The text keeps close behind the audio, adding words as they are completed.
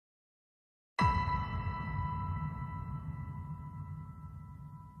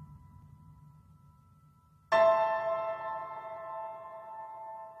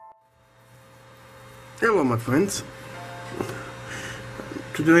Hello my friends,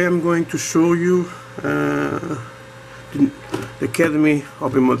 today I'm going to show you the Academy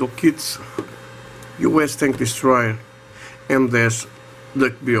Hobby Model Kits US Tank Destroyer M10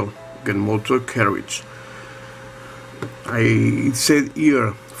 Duckbill gun motor carriage. It said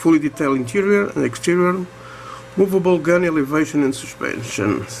here, fully detailed interior and exterior, movable gun elevation and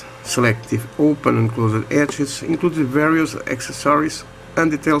suspension, selective open and closed edges, including various accessories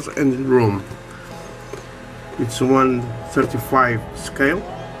and details engine room. It's 1/35 scale,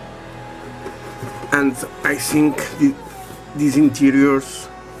 and I think these interiors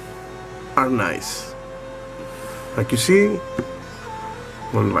are nice. Like you see,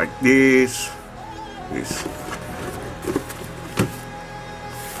 one like this.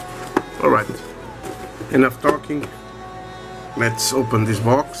 Alright, enough talking. Let's open this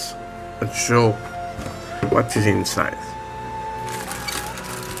box and show what is inside.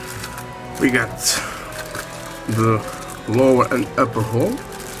 We got the lower and upper hole.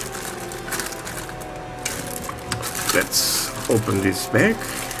 Let's open this bag.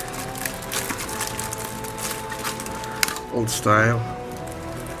 Old style.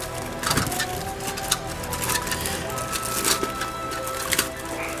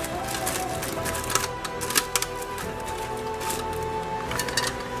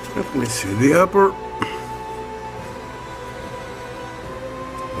 Let me see the upper.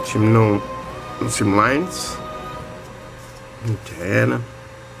 Some lines. M10.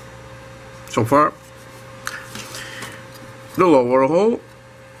 So far, the lower hole.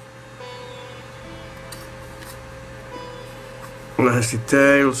 Nice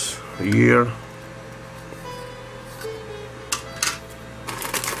details here.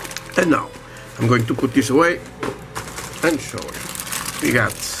 And now I'm going to put this away and show you. We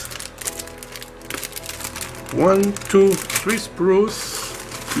got 1, 2, 3 sprues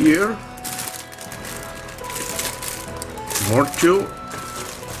here. More 2,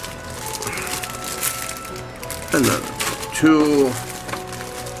 another 2,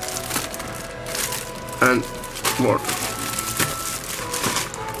 and more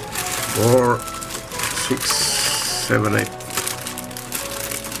 4, 6, 7, 8,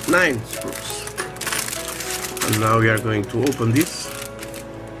 9 screws. And now we are going to open this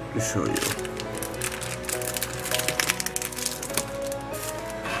to show you.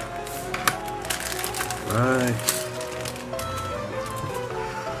 Right.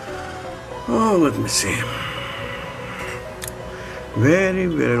 Oh, let me see. Very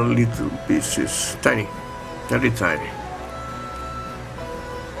little pieces. Tiny. Very tiny.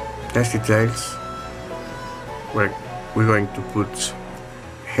 Nice details. We're going to put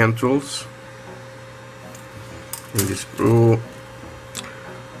hand tools in this sprue.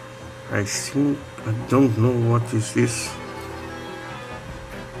 I don't know what is this,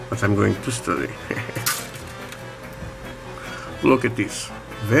 but I'm going to study. Look at this.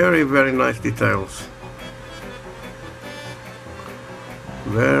 Very nice details.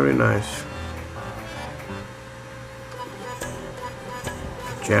 Very nice.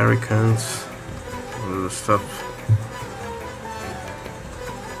 Jerry cans, all the stuff.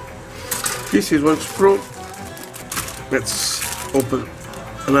 This is one sprue. Let's open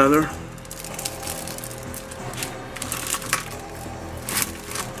another.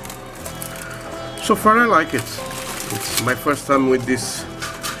 So far I like it. It's my first time with this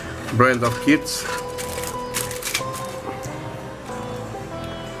brand of kits.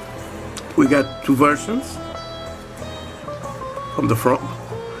 We got 2 versions from the front.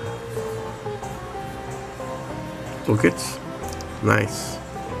 Look, it's nice,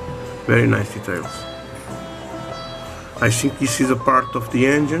 very nice details. I think this is a part of the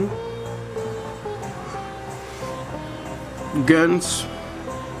engine. Guns.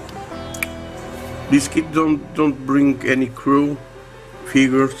 This kit don't bring any crew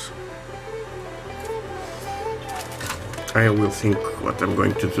figures. I will think what I'm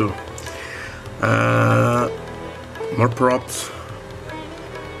going to do. More props.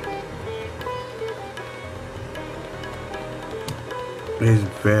 There's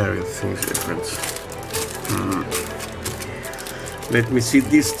very things different. Let me see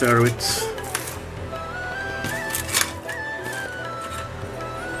these turrets.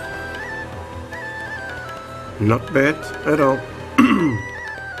 Not bad at all.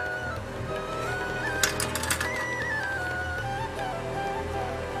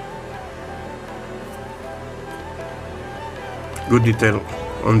 Good detail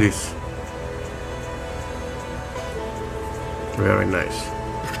on this. Very nice.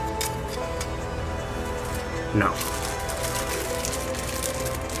 Now,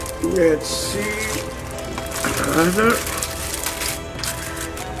 let's see another.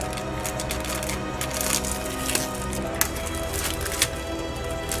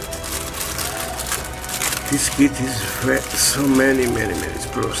 This kit is so many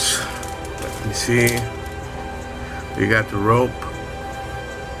screws. Let me see. We got the rope.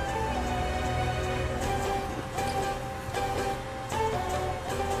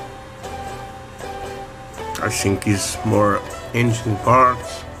 I think is more engine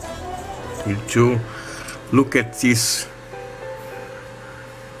parts. You too. Look at this.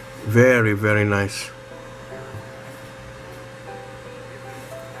 Very nice.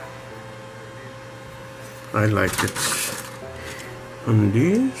 I like it. And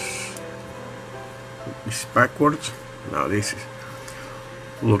this is backwards. Now this is.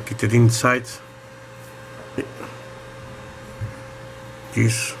 Look at the inside.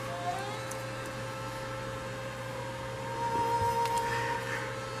 This.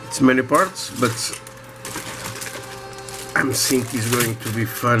 It's many parts, but I think it's going to be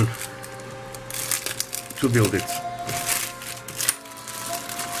fun to build it.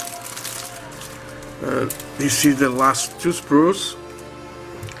 This is the last two screws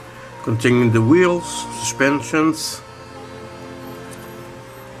containing the wheels, suspensions,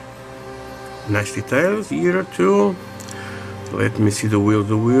 nice details here too. Let me see the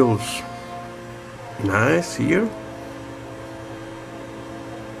wheels, nice here.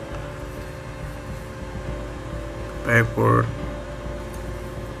 Paper,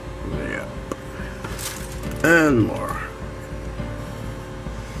 yeah, and more.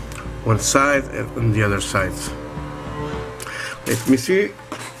 One side and on the other side. Let me see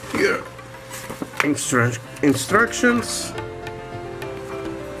here. Instructions.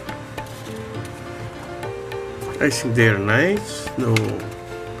 I think they're nice. No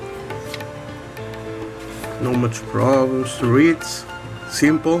much problems to read.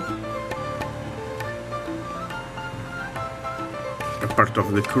 Simple. A part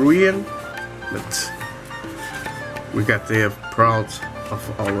of the Korean, but we got to have proud of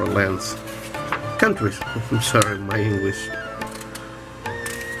our lands. Countries. I'm sorry, my English.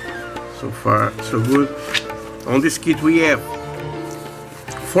 So far, so good. On this kit we have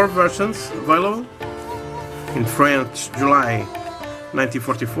 4 versions available. In French, July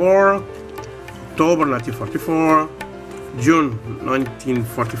 1944, October 1944, June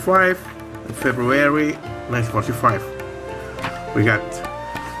 1945, and February 1945. We got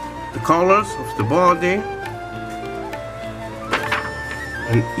the colors of the body.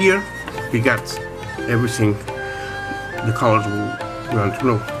 And here we got everything, the colors we want to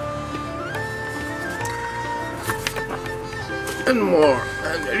know. And more,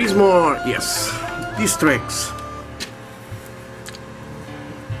 and there is more, yes, these tracks.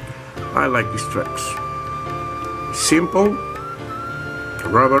 I like these tracks. Simple,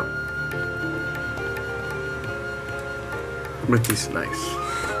 rubber, but it's nice.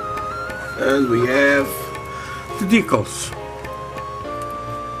 And we have the decals.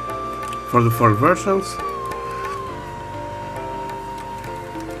 For the 4 versions.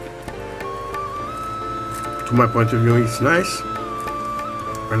 To my point of view, it's nice,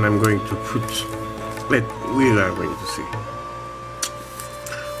 and I'm going to put. We are going to see.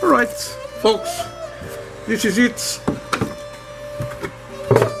 Alright, folks, this is it.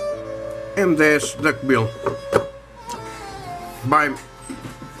 M10 Duckbill. Bye.